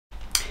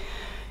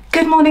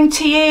Good morning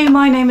to you,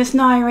 my name is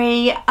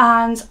Nairi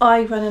and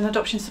I run an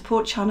adoption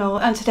support channel,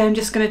 and today I'm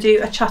just going to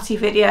do a Chatty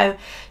video.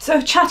 So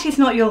if Chatty is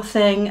not your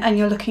thing and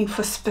you're looking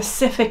for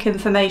specific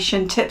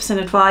information, tips and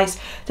advice,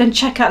 then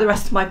check out the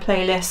rest of my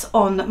playlists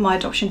on my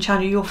adoption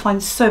channel. You'll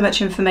find so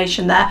much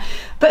information there.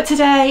 But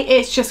today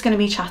it's just going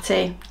to be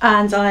Chatty,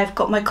 and I've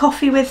got my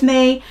coffee with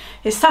me.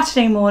 It's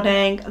Saturday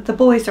morning, the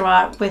boys are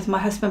out with my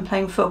husband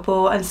playing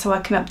football, and so I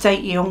can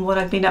update you on what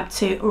I've been up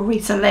to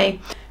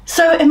recently.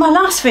 So in my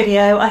last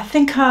video, I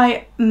think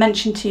I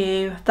mentioned to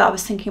you that I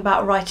was thinking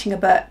about writing a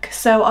book.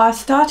 So I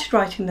started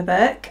writing the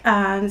book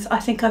and I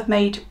think I've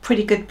made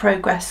pretty good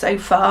progress so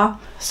far.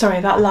 Sorry,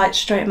 that light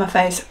straight in my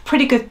face.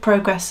 Pretty good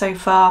progress so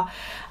far.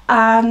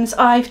 And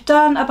I've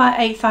done about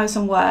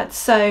 8,000 words.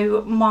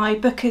 So my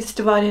book is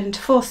divided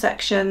into 4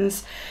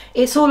 sections.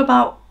 It's all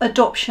about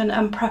adoption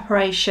and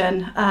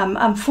preparation.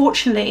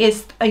 Unfortunately, it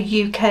is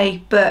a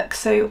UK book,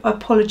 so I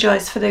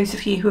apologise for those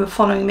of you who are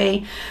following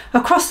me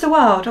across the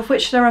world, of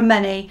which there are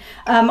many.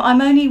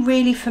 I'm only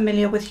really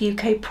familiar with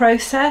UK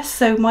process,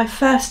 so my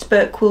first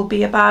book will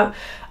be about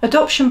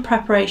adoption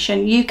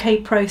preparation,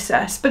 UK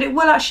process, but it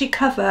will actually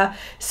cover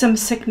some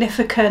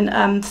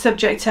significant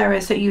subject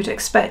areas that you'd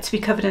expect to be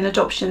covered in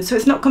adoption. So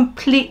it's not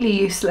completely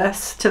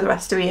useless to the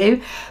rest of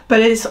you,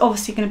 but it is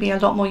obviously going to be a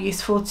lot more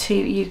useful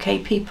to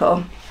UK people.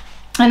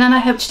 And then I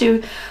hope to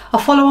do a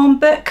follow-on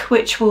book,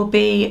 which will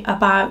be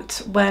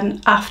about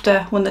when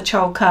the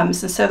child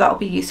comes, and so that'll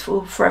be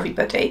useful for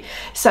everybody.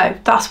 So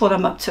that's what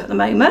I'm up to at the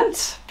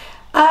moment.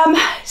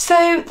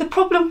 So the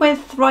problem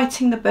with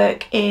writing the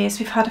book is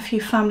we've had a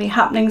few family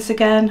happenings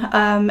again.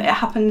 It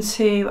happened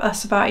to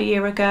us about a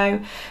year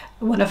ago.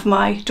 One of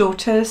my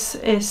daughters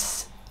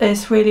is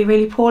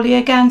really poorly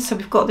again, so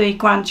we've got the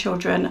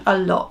grandchildren a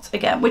lot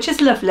again, which is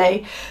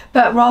lovely,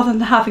 but rather than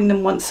having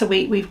them once a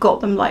week, we've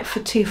got them like for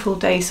 2 full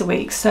days a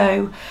week,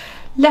 so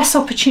less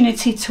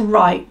opportunity to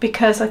write,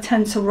 because I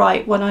tend to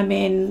write when I'm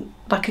in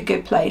like a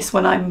good place,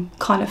 when I'm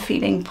kind of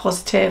feeling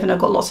positive and I've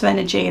got lots of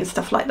energy and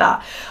stuff like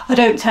that. I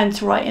don't tend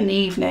to write in the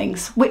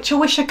evenings, which I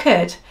wish I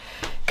could,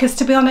 because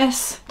to be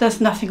honest, there's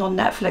nothing on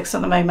Netflix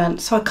at the moment,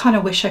 so I kind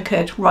of wish I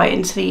could write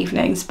into the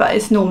evenings, but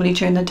it's normally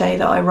during the day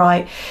that I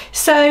write,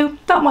 so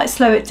that might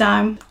slow it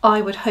down.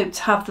 I would hope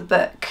to have the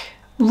book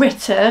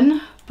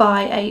written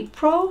by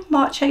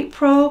March,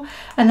 April,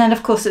 and then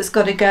of course it's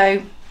got to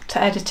go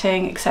to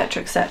editing,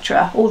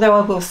 etc, although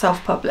I will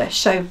self-publish,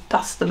 so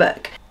that's the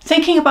book.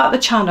 Thinking about the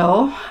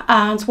channel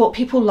and what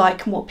people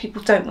like and what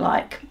people don't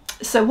like.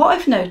 So what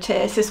I've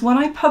noticed is when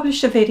I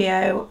publish a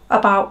video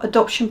about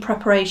adoption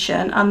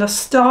preparation and the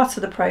start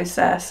of the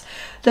process,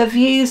 the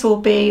views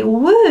will be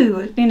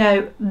woo, you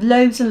know,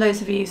 loads and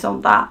loads of views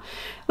on that,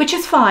 which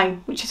is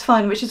fine,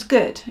 which is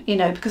good, you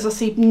know, because I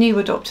see new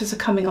adopters are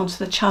coming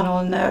onto the channel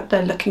and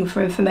they're looking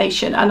for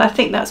information, and I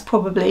think that's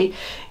probably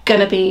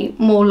going to be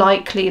more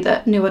likely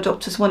that new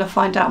adopters want to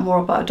find out more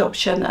about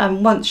adoption,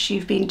 and once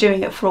you've been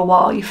doing it for a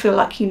while you feel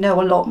like you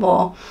know a lot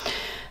more.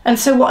 And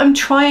so what I'm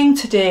trying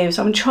to do is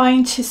I'm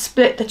trying to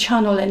split the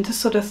channel into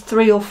sort of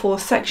 3 or 4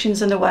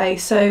 sections in a way.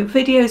 So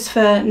videos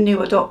for new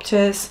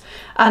adopters,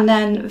 and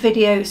then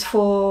videos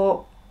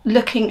for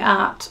looking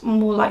at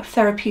more like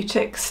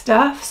therapeutic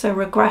stuff, so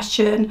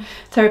regression,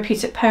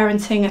 therapeutic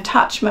parenting,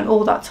 attachment,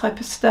 all that type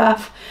of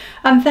stuff.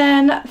 And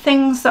then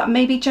things that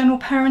may be general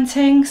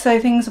parenting, so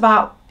things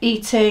about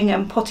eating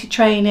and potty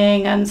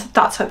training and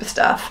that type of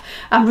stuff,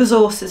 and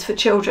resources for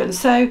children.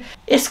 So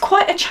it's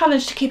quite a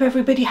challenge to keep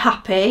everybody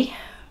happy,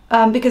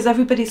 because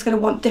everybody's going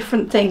to want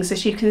different things.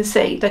 As you can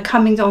see, they're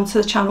coming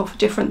onto the channel for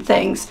different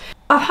things.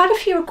 I've had a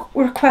few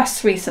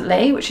requests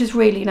recently, which is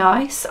really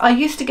nice. I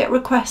used to get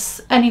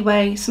requests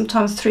anyway,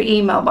 sometimes through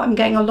email, but I'm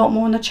getting a lot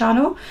more on the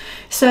channel.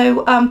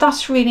 So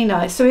that's really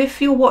nice. So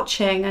if you're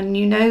watching and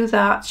you know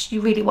that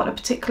you really want a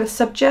particular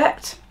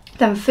subject,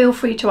 then feel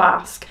free to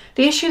ask.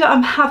 The issue that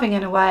I'm having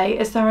in a way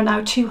is there are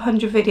now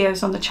 200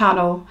 videos on the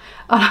channel,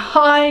 and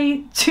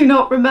I do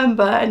not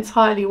remember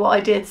entirely what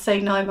I did say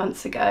 9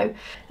 months ago.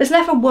 There's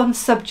never one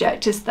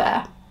subject, is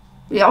there?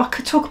 Yeah, I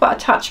could talk about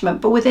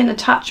attachment, but within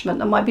attachment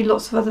there might be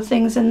lots of other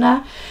things in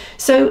there.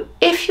 So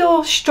if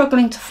you're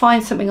struggling to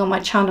find something on my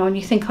channel and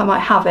you think I might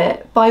have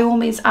it, by all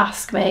means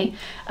ask me,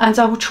 and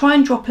I will try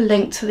and drop a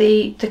link to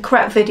the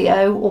correct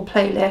video or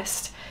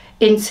playlist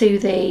into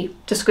the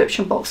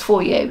description box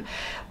for you.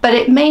 But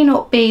it may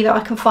not be that I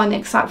can find the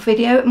exact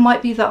video. It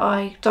might be that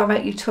I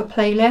direct you to a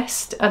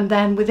playlist, and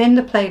then within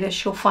the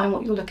playlist you'll find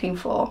what you're looking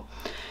for.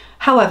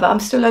 However,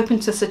 I'm still open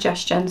to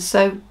suggestions,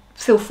 so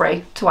feel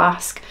free to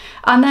ask.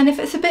 And then if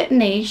it's a bit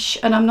niche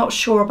and I'm not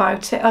sure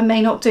about it, I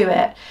may not do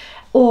it,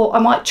 or I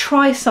might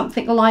try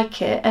something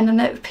like it, and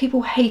then if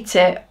people hate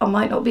it, I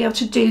might not be able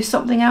to do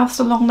something else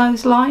along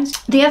those lines.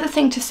 The other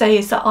thing to say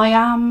is that I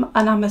am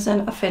an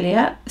Amazon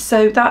affiliate,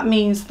 so that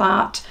means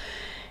that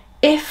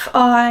If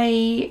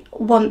I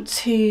want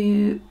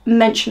to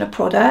mention a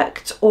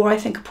product or I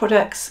think a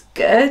product's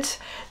good,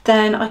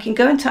 then I can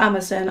go into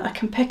Amazon, I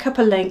can pick up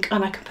a link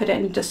and I can put it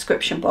in the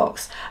description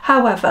box.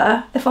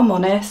 However, if I'm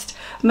honest,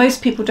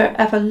 most people don't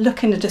ever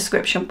look in the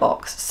description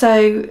box.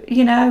 So,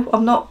 you know,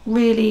 I'm not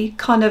really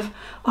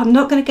I'm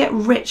not going to get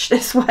rich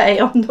this way.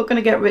 I'm not going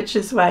to get rich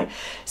this way.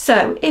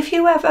 So if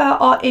you ever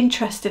are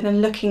interested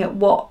in looking at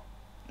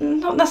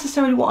not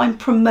necessarily what I'm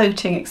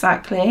promoting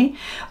exactly,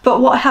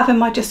 but what I have in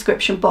my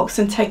description box,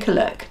 and take a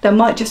look. There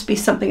might just be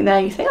something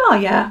there you think, oh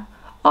yeah,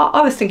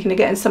 I was thinking of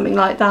getting something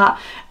like that,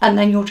 and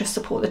then you'll just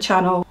support the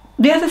channel.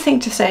 The other thing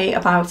to say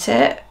about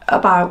it,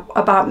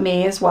 about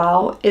me as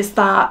well, is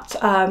that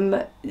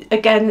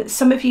again,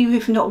 some of you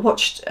who've not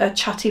watched a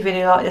Chatty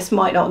video like this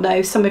might not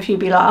know. Some of you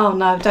be like, oh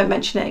no, don't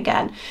mention it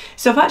again.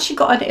 So I've actually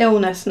got an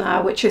illness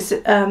now, which is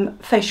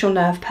facial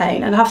nerve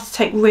pain, and I have to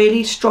take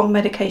really strong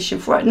medication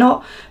for it.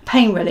 Not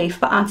pain relief,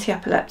 but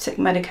anti-epileptic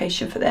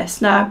medication for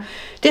this. Now,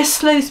 this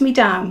slows me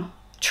down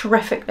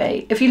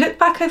terrifically. If you look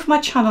back over my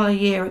channel a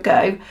year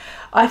ago,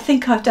 I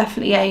think I've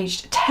definitely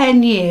aged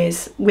 10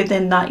 years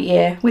within that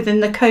year,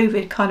 within the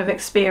COVID kind of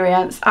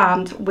experience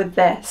and with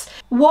this.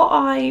 What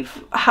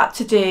I've had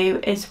to do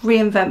is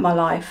reinvent my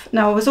life.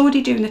 Now, I was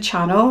already doing the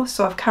channel,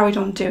 so I've carried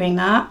on doing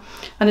that,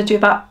 and I do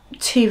about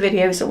 2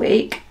 videos a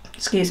week.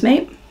 Excuse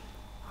me.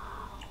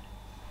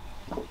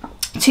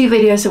 2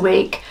 videos a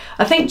week.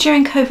 I think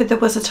during COVID there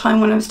was a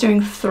time when I was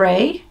doing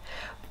 3,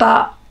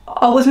 but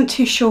I wasn't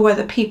too sure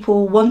whether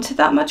people wanted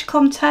that much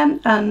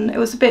content, and it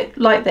was a bit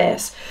like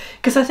this,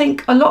 because I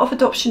think a lot of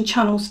adoption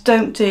channels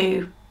don't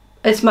do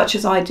as much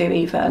as I do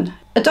even.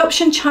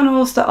 Adoption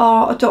channels that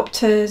are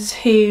adopters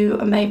who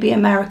are maybe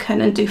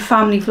American and do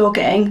family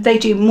vlogging, they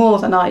do more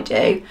than I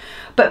do.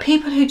 But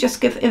people who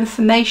just give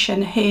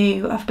information,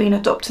 who have been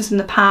adopters in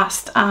the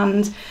past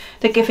and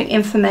they're giving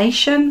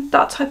information,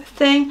 that type of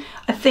thing,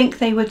 I think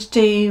they would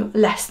do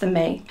less than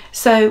me.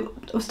 So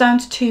I was down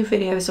to 2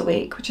 videos a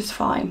week, which is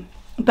fine.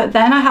 But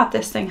then I had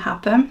this thing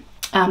happen,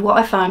 and what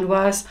I found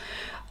was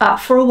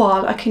for a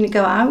while I couldn't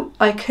go out.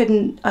 I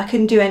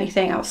couldn't do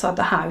anything outside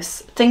the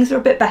house. Things are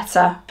a bit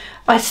better.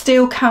 I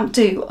still can't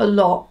do a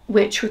lot,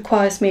 which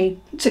requires me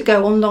to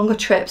go on longer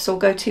trips or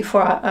go too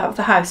far out of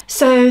the house.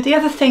 So the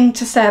other thing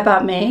to say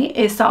about me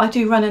is that I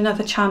do run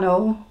another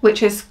channel,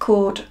 which is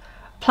called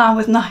Plan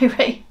with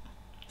Nairi.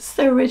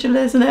 So original,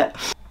 isn't it?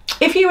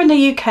 If you're in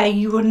the UK,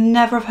 you will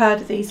never have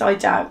heard of these, I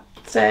doubt.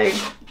 So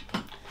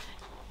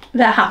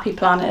they're happy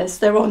planners.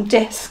 They're on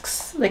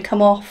discs, they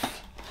come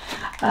off,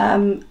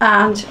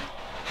 and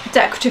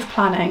decorative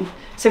planning.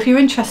 So if you're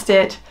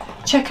interested,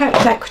 check out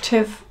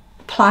decorative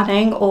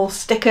planning or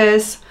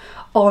stickers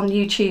on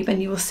YouTube,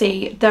 and you will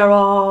see there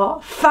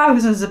are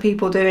thousands of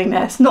people doing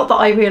this. Not that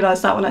I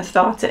realised that when I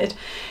started.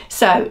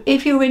 So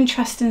if you're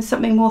interested in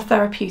something more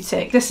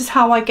therapeutic, this is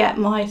how I get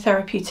my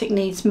therapeutic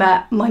needs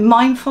met. My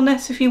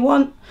mindfulness, if you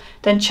want,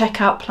 then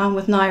check out Plan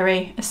with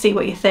Nairi and see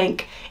what you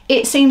think.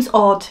 It seems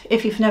odd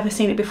if you've never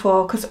seen it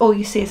before, because all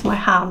you see is my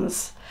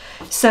hands.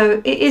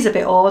 So it is a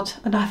bit odd,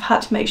 and I've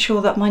had to make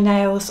sure that my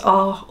nails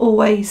are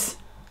always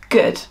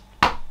good,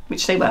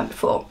 which they weren't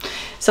before.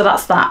 So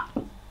that's that.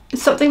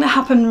 Something that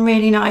happened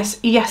really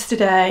nice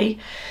yesterday.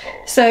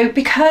 So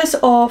because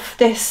of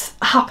this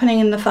happening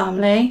in the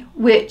family,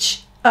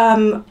 which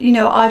you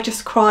know, I've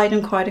just cried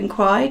and cried and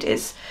cried.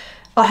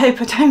 I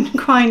hope I don't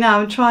cry now.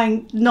 I'm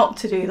trying not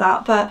to do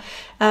that, but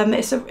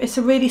it's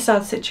a really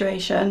sad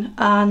situation,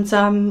 and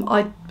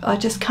I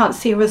just can't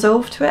see a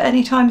resolve to it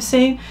anytime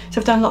soon. So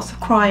I've done lots of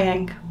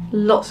crying,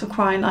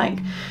 like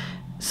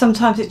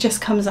sometimes it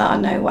just comes out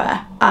of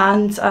nowhere,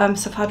 and so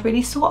I've had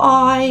really sore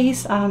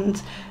eyes.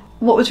 And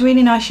what was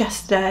really nice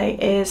yesterday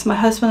is my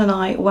husband and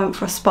I went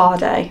for a spa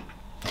day.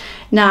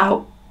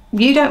 Now,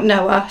 you don't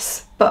know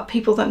us, but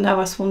people that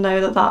know us will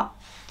know that that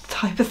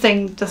type of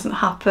thing doesn't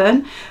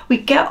happen. We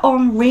get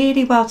on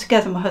really well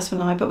together, my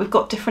husband and I, but we've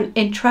got different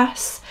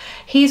interests.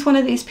 He's one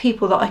of these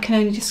people that I can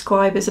only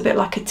describe as a bit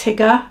like a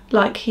Tigger.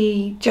 Like,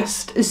 he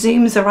just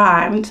zooms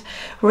around.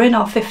 We're in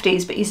our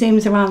 50s, but he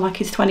zooms around like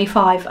he's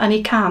 25,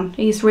 and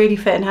he's really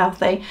fit and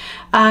healthy,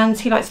 and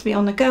he likes to be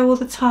on the go all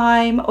the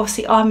time.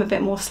 Obviously I'm a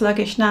bit more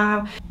sluggish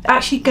now.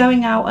 Actually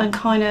going out and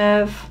kind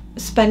of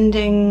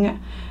spending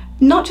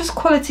not just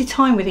quality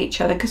time with each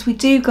other, because we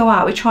do go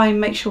out, we try and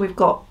make sure we've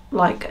got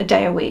like a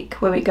day a week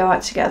where we go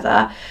out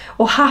together,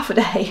 or half a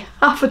day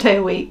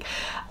a week,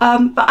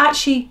 but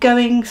actually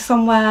going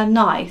somewhere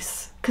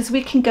nice, because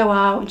we can go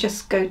out and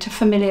just go to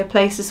familiar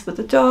places with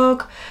the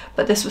dog,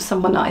 but this was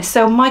somewhere nice.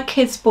 So my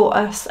kids bought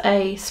us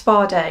a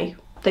spa day.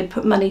 They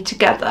put money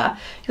together.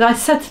 I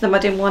said to them I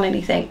didn't want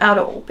anything at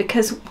all,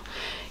 because,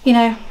 you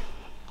know,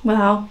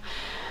 well,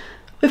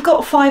 we've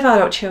got 5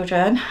 adult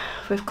children,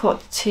 we've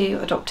got 2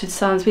 adopted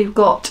sons, we've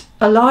got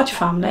a large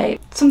family.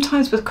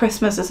 Sometimes with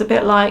Christmas it's a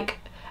bit like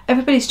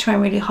everybody's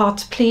trying really hard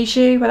to please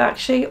you, but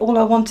actually all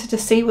I wanted to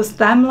see was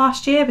them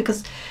last year,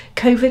 because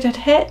COVID had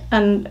hit,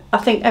 and I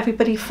think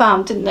everybody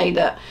found, didn't they,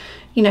 that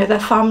you know, their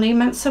family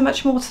meant so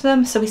much more to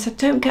them. So we said,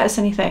 don't get us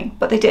anything,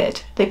 but they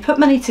did. They put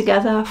money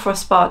together for a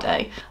spa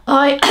day.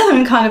 I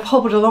kind of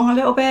hobbled along a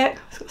little bit.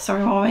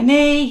 Something wrong with my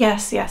knee,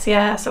 yes,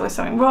 there was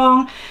something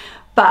wrong,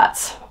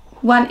 but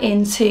went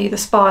into the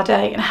spa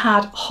day and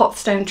had hot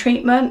stone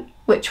treatment,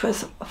 which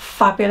was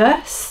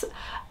fabulous.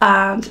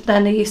 And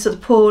then the use of the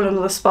pool and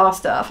all the spa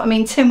stuff. I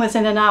mean, Tim was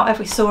in and out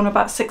every sauna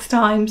about 6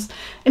 times,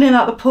 in and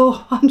out the pool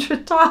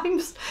 100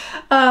 times.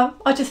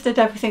 I just did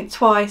everything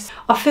twice.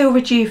 I feel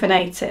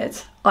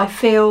rejuvenated. I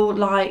feel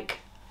like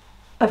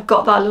I've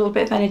got that little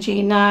bit of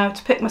energy now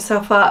to pick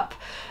myself up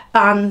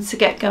and to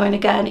get going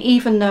again,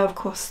 even though of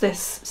course this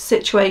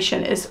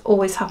situation is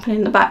always happening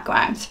in the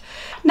background.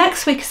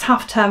 Next week is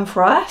half term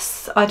for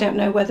us. I don't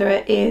know whether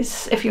it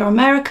is, if you're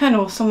American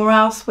or somewhere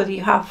else, whether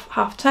you have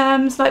half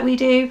terms like we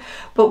do,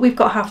 but we've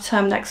got half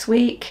term next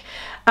week,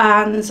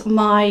 and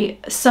my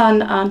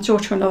son and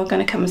daughter-in-law are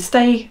going to come and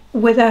stay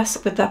with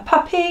us with their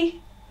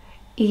puppy.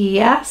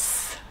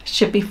 Yes,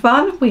 should be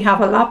fun. We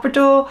have a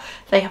Labrador,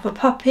 they have a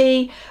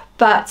puppy,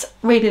 but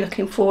really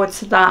looking forward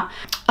to that.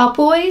 Our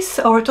boys,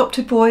 our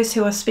adopted boys,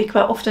 who I speak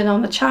about often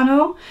on the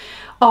channel,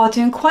 are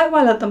doing quite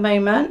well at the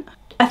moment.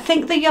 I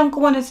think the younger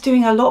one is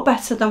doing a lot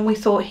better than we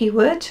thought he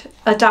would,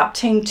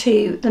 adapting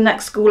to the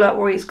next school up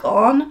where he's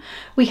gone.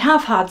 We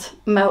have had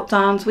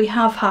meltdowns, we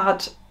have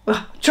had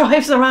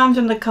drives around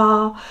in the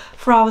car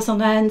for hours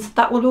on end.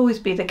 That will always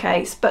be the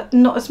case, but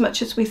not as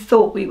much as we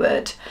thought we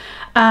would.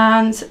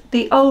 And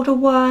the older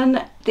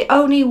one, the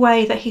only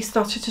way that he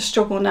started to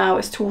struggle now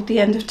is toward the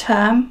end of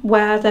term,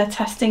 where they're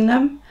testing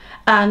them,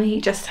 and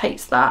he just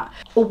hates that.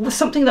 Or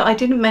something that I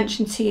didn't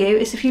mention to you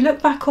is, if you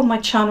look back on my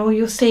channel,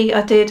 you'll see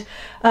I did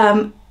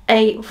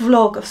a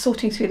vlog of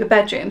sorting through the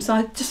bedrooms.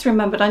 I just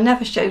remembered I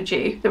never showed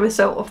you the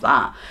result of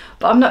that,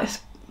 but I'm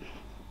not,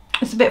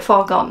 it's a bit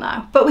far gone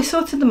now. But we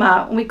sorted them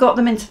out and we got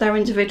them into their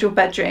individual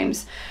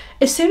bedrooms.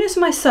 As soon as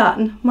my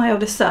son, my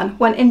oldest son,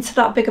 went into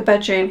that bigger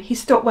bedroom, he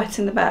stopped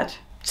wetting the bed.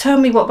 Tell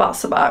me what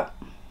that's about.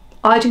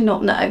 I do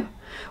not know.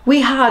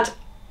 We had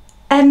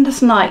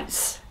endless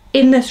nights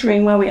in this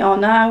room where we are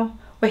now,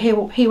 where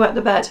he wet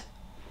the bed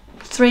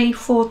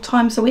 3-4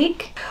 times a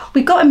week.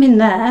 We got him in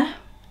there,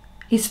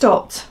 he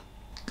stopped.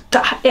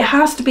 It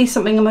has to be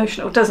something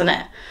emotional, doesn't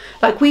it?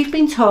 Like, we've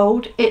been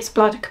told it's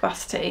bladder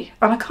capacity,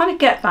 and I kind of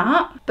get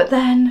that, but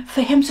then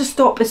for him to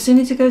stop as soon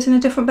as he goes in a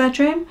different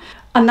bedroom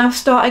and now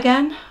start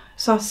again.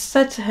 So I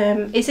said to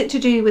him, is it to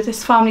do with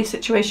this family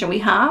situation we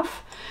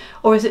have,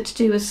 or is it to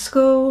do with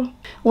school?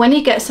 When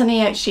he gets an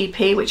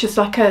EHCP, which is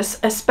like a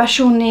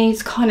special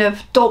needs kind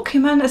of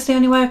document, that's the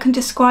only way I can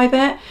describe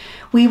it,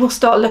 we will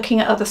start looking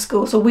at other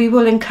schools, or we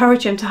will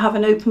encourage him to have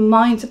an open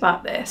mind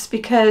about this,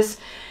 because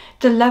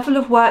the level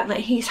of work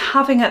that he's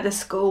having at this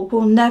school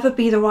will never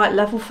be the right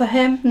level for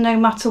him, no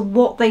matter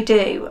what they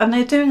do. And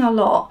they're doing a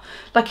lot.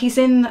 Like, he's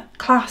in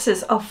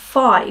classes of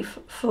 5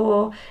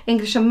 for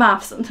English and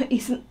maths, and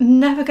he's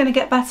never going to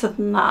get better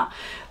than that.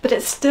 But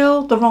it's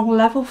still the wrong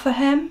level for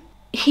him.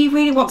 He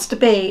really wants to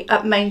be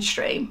at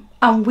mainstream,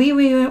 and we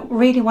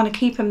really want to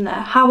keep him there.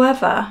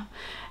 However,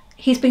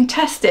 he's been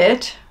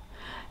tested.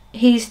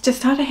 He's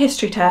just had a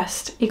history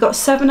test. He got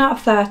 7 out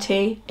of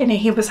 30, and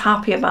he was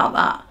happy about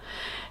that.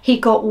 He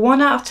got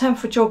 1 out of 10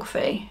 for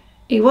geography.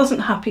 He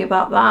wasn't happy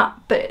about that,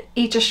 but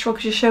he just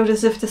shrugs his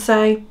shoulders as if to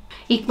say,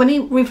 when he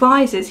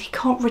revises, he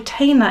can't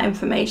retain that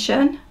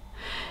information.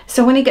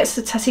 So when he gets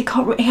the test, he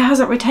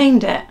hasn't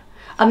retained it.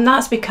 And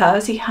that's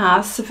because he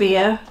has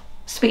severe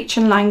speech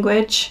and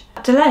language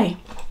delay.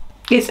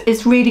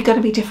 It's really going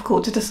to be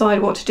difficult to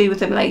decide what to do with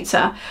him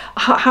later.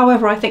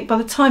 However, I think by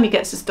the time he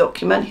gets his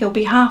document, he'll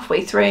be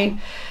halfway through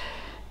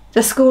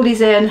the school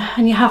he's in,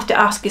 and you have to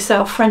ask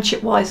yourself,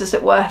 friendship wise, is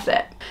it worth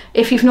it?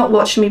 If you've not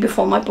watched me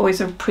before, my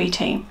boys are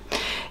preteen.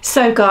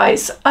 So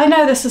guys, I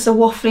know this is a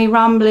waffly,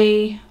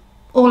 rambly,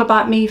 all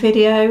about me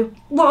video.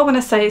 What I want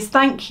to say is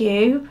thank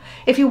you.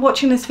 If you're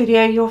watching this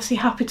video, you're obviously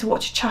happy to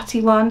watch a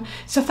chatty one.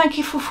 So thank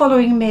you for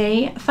following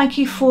me. Thank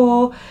you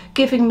for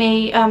giving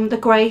me the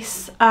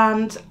grace,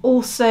 and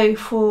also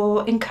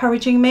for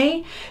encouraging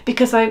me,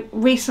 because I've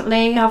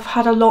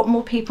had a lot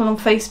more people on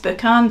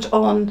Facebook and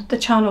on the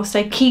channel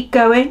say keep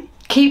going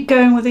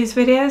with these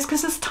videos,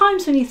 because there's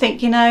times when you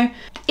think, you know,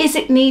 is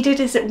it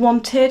needed, is it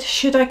wanted,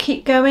 should I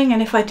keep going,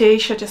 and if I do,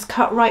 should I just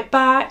cut right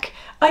back?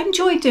 I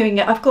enjoy doing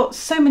it. I've got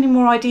so many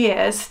more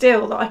ideas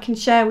still that I can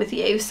share with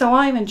you, so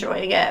I'm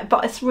enjoying it,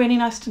 but it's really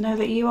nice to know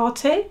that you are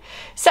too.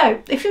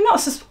 So if you're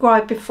not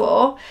subscribed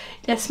before,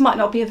 this might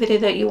not be a video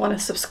that you want to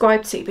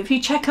subscribe to, but if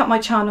you check out my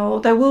channel,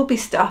 there will be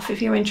stuff,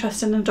 if you're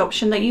interested in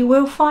adoption, that you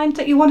will find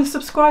that you want to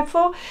subscribe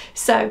for.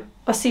 So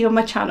I'll see you on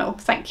my channel.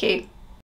 Thank you.